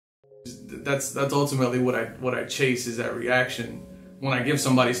that's ultimately what I chase, is that reaction when I give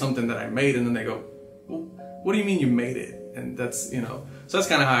somebody something that I made, and then they go, well, what do you mean you made it? And that's, you know, so that's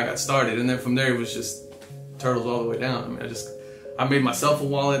kind of how I got started. And then from there it was just turtles all the way down. I mean, I made myself a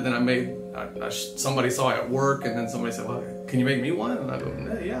wallet, then somebody saw it at work, and then somebody said, well, can you make me one? And I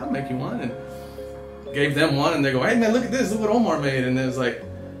go, yeah, I'll make you one. And gave them one, and they go, hey man, look at this, look what Omar made. And then it's like,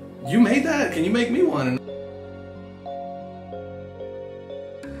 you made that? Can you make me one? And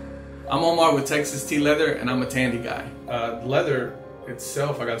I'm Omar with Texas Tea Leather, and I'm a Tandy guy. Leather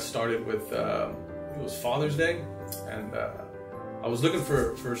itself, I got started with, it was Father's Day, and I was looking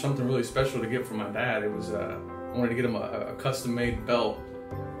for something really special to get for my dad. It was, I wanted to get him a custom-made belt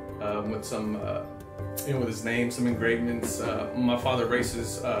with some, you know, with his name, some engravements. My father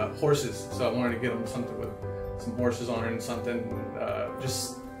races horses, so I wanted to get him something with some horses on it and something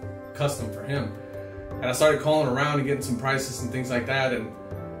just custom for him. And I started calling around and getting some prices and things like that, and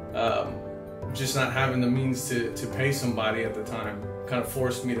just not having the means to pay somebody at the time kind of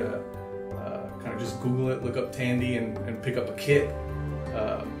forced me to kind of just Google it, look up Tandy, and pick up a kit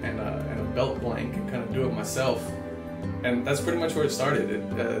and a belt blank and kind of do it myself. And that's pretty much where it started.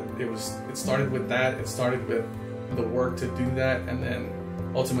 It started with that. It started with the work to do that, and then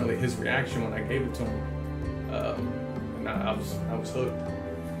ultimately his reaction when I gave it to him. And I was hooked.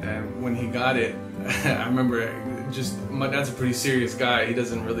 And when he got it, I remember my dad's a pretty serious guy. He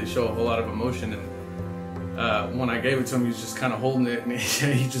doesn't really show a whole lot of emotion. And when I gave it to him, he was just kind of holding it, and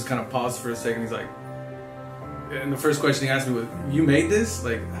he just kind of paused for a second. He's like, and the first question he asked me was, you made this?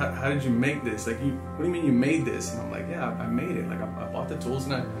 Like, how did you make this? Like, what do you mean you made this? And I'm like, yeah, I made it. Like, I bought the tools,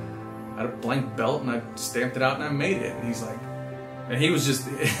 and I had a blank belt, and I stamped it out, and I made it. And he's like, and he was just,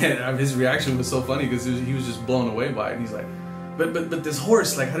 his reaction was so funny because he was just blown away by it. And he's like, but this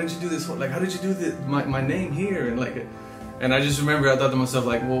horse, like, how did you do this? Like, how did you do my name here? And like, and I just remember I thought to myself,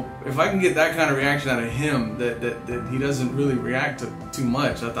 like, well, if I can get that kind of reaction out of him, that he doesn't really react to too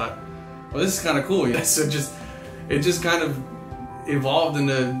much, I thought, well, this is kind of cool. Yeah. So it just kind of evolved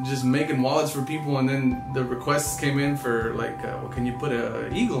into just making wallets for people, and then the requests came in for like, well, can you put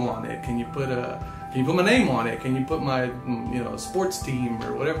an eagle on it? Can you put my name on it? Can you put my, you know, sports team,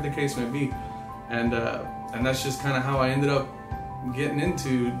 or whatever the case may be? And that's just kind of how I ended up getting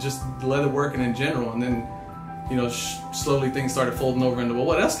into just leather working in general. And then, you know, slowly things started folding over into, well,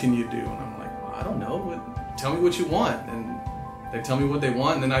 what else can you do? And I'm like, well, I don't know, tell me what you want. And they tell me what they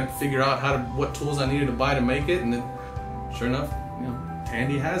want, and then I'd figure out what tools I needed to buy to make it. And then sure enough, you know,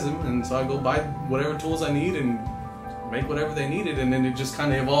 Tandy has them, and so I go buy whatever tools I need and make whatever they needed. And then it just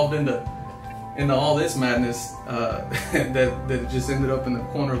kind of evolved into all this madness that just ended up in the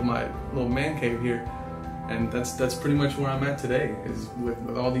corner of my little man cave here. And that's pretty much where I'm at today, is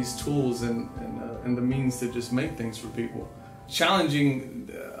with all these tools and the means to just make things for people. Challenging,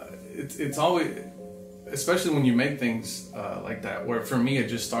 it's always, especially when you make things like that, where for me it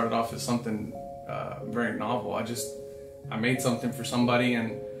just started off as something very novel. I made something for somebody,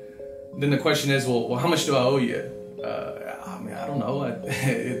 and then the question is, well, how much do I owe you? I mean, I don't know.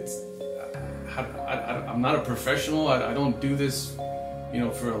 I'm not a professional. I don't do this, you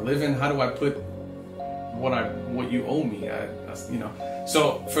know, for a living. How do I put what you owe me? You know.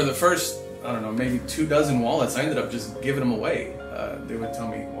 So for the first, I don't know, maybe 24 wallets, I ended up just giving them away. They would tell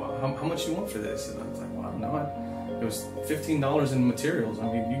me, well, how much you want for this? And I was like, well, I don't know. It was $15 in materials.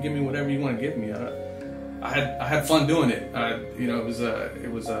 I mean, you give me whatever you want to give me. I had fun doing it. You know, it was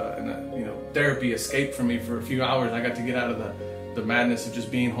you know, therapy escape for me for a few hours. I got to get out of the madness of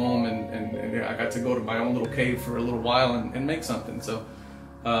just being home, and I got to go to my own little cave for a little while and make something. So,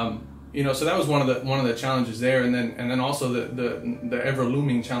 you know, so that was one of the challenges there. And then also the ever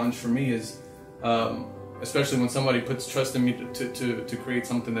looming challenge for me is, especially when somebody puts trust in me to create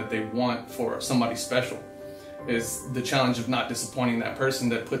something that they want for somebody special, is the challenge of not disappointing that person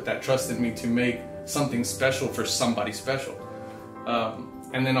that put that trust in me to make something special for somebody special.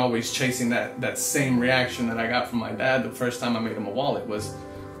 And then always chasing that same reaction that I got from my dad the first time I made him a wallet was,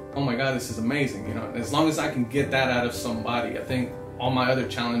 oh my God, this is amazing. You know, as long as I can get that out of somebody, I think all my other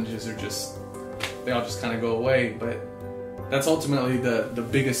challenges are they all just kind of go away. But that's ultimately the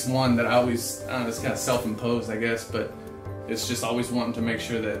biggest one that I always, I don't know, it's kind of self-imposed, I guess, but it's just always wanting to make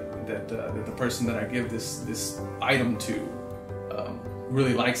sure that the person that I give this item to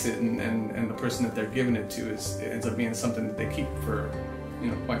really likes it, and the person that they're giving it to ends up being something that they keep for, you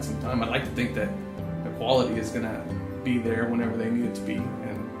know, quite some time. I'd like to think that the quality is gonna be there whenever they need it to be,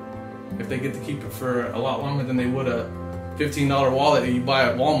 and if they get to keep it for a lot longer than they would a $15 wallet that you buy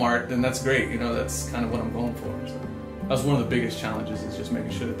at Walmart, then that's great. You know, that's kind of what I'm going for. So that's one of the biggest challenges, is just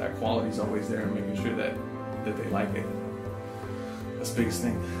making sure that quality is always there, and making sure that they like it. That's the biggest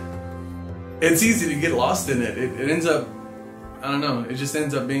thing. it's easy to get lost in it. It ends up, I don't know, it just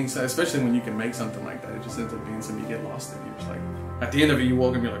ends up being, especially when you can make something like that, it just ends up being something you get lost in. You're just like, at the end of it, you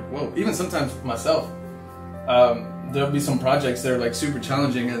walk and you're like, whoa. Even sometimes myself, there'll be some projects that are like super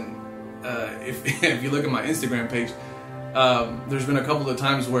challenging, and if you look at my Instagram page, there's been a couple of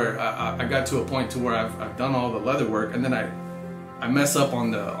times where I got to a point to where I've done all the leather work, and then I mess up on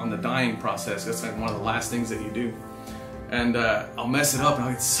the dyeing process. That's like one of the last things that you do, and I'll mess it up and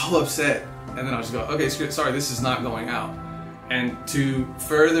I'll get so upset, and then I'll just go, okay, sorry, this is not going out. And to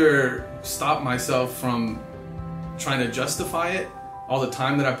further stop myself from trying to justify it, all the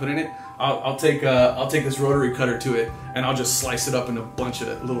time that I put in it, I'll take this rotary cutter to it, and I'll just slice it up in a bunch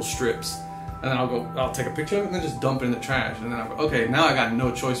of little strips, and then I'll take a picture of it and then just dump it in the trash, and then I'll go, okay, now I got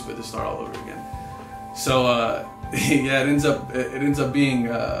no choice but to start all over again. So yeah, it ends up being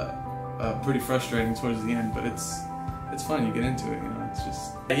pretty frustrating towards the end, but it's fun. You get into it, you know. It's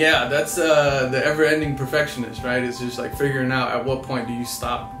just, yeah, that's the ever-ending perfectionist, right? It's just like figuring out at what point do you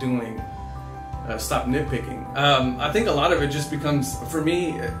stop doing. Stop nitpicking. I think a lot of it just becomes, for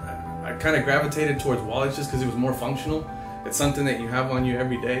me, I kind of gravitated towards wallets just because it was more functional. It's something that you have on you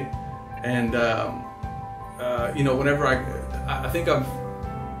every day, and you know, whenever I think I've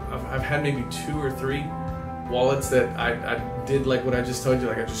had maybe 2 or 3 wallets that I did like what I just told you,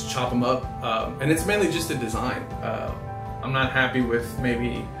 like I just chop them up, and it's mainly just a design. I'm not happy with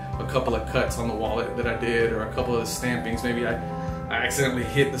maybe a couple of cuts on the wallet that I did, or a couple of the stampings. Maybe I accidentally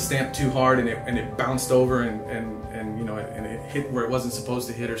hit the stamp too hard and it bounced over and you know, and it hit where it wasn't supposed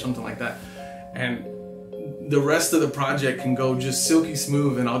to hit or something like that. And the rest of the project can go just silky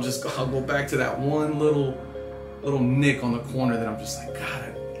smooth, and I'll go back to that one little nick on the corner that I'm just like,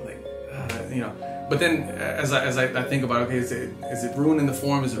 God, you know. But then as I think about, okay, is it ruining the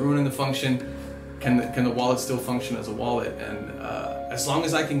form? Is it ruining the function? Can the wallet still function as a wallet? And as long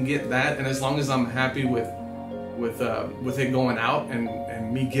as I can get that, and as long as I'm happy with it going out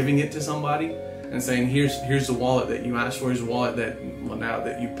and me giving it to somebody and saying, here's the wallet that you asked for, here's the wallet that, well, now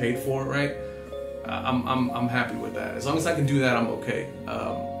that you paid for it, right? I'm happy with that. As long as I can do that, I'm okay.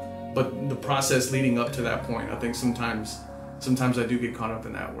 But the process leading up to that point, I think sometimes I do get caught up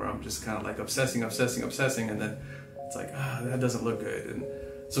in that, where I'm just kind of like obsessing, and then it's like, that doesn't look good. And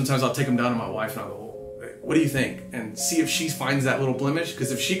sometimes I'll take them down to my wife and I'll go, what do you think? And see if she finds that little blemish,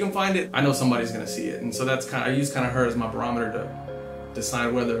 because if she can find it, I know somebody's gonna see it. And so that's I use kind of her as my barometer to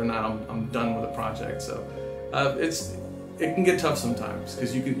decide whether or not I'm done with a project. So it can get tough sometimes,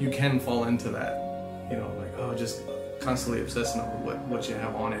 because you can fall into that, you know, like, oh, just constantly obsessing over what you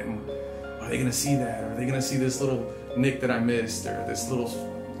have on it, and are they gonna see that? Are they gonna see this little nick that I missed, or this little,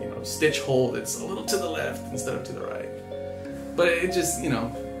 you know, stitch hole that's a little to the left instead of to the right? But it just, you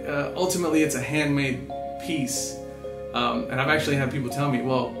know, ultimately it's a handmade piece, and I've actually had people tell me,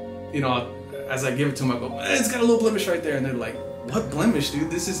 well, you know, as I give it to them, I go, it's got a little blemish right there, and they're like, what blemish, dude?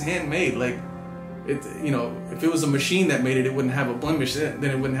 This is handmade. Like, it, you know, if it was a machine that made it, it wouldn't have a blemish, then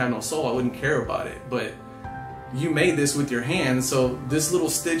it wouldn't have no soul. I wouldn't care about it. But you made this with your hands, so this little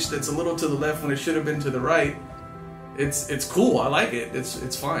stitch that's a little to the left when it should have been to the right, it's cool. I like it.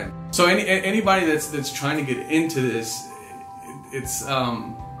 It's fine. So anybody that's trying to get into this, it's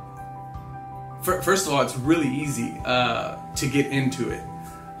first of all, it's really easy to get into it,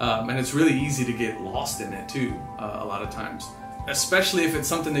 and it's really easy to get lost in it too, a lot of times, especially if it's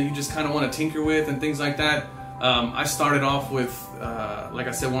something that you just kind of want to tinker with and things like that. I started off with, like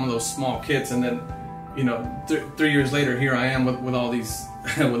I said, one of those small kits, and then, you know, 3 years later, here I am with all these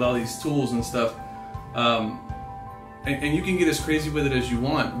with all these tools and stuff, and you can get as crazy with it as you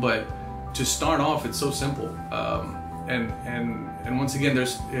want, but to start off, it's so simple. And once again,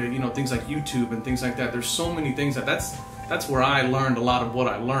 there's you know, things like YouTube and things like that. There's so many things that's where I learned a lot of what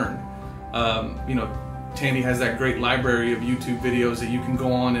I learned. You know, Tandy has that great library of YouTube videos that you can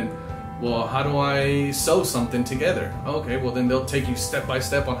go on and, well, how do I sew something together? Okay, well then they'll take you step by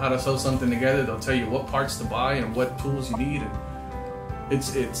step on how to sew something together. They'll tell you what parts to buy and what tools you need, and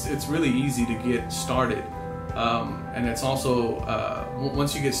it's really easy to get started. And it's also,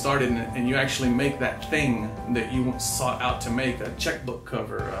 once you get started and you actually make that thing that you sought out to make, a checkbook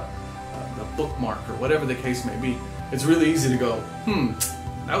cover, a bookmark, or whatever the case may be, it's really easy to go,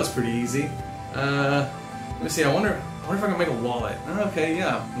 that was pretty easy. Let me see, I wonder if I can make a wallet. Okay,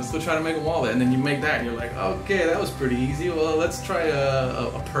 yeah, let's go try to make a wallet. And then you make that and you're like, okay, that was pretty easy. Well, let's try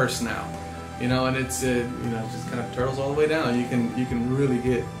a purse now. You know, and it's you know, it just kind of turtles all the way down. You can really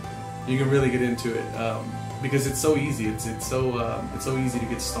get into it. Because it's so easy. It's so easy to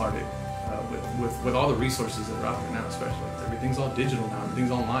get started with all the resources that are out there now. Especially, everything's all digital now.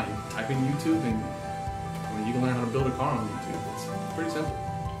 Everything's online. You type in YouTube, and I mean, you can learn how to build a car on YouTube. It's pretty simple.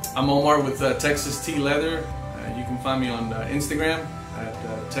 I'm Omar with Texas T Leather. You can find me on Instagram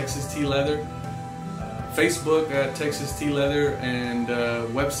at Texas T Leather, Facebook at Texas T Leather, and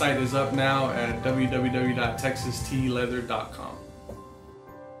website is up now at www.texastleather.com.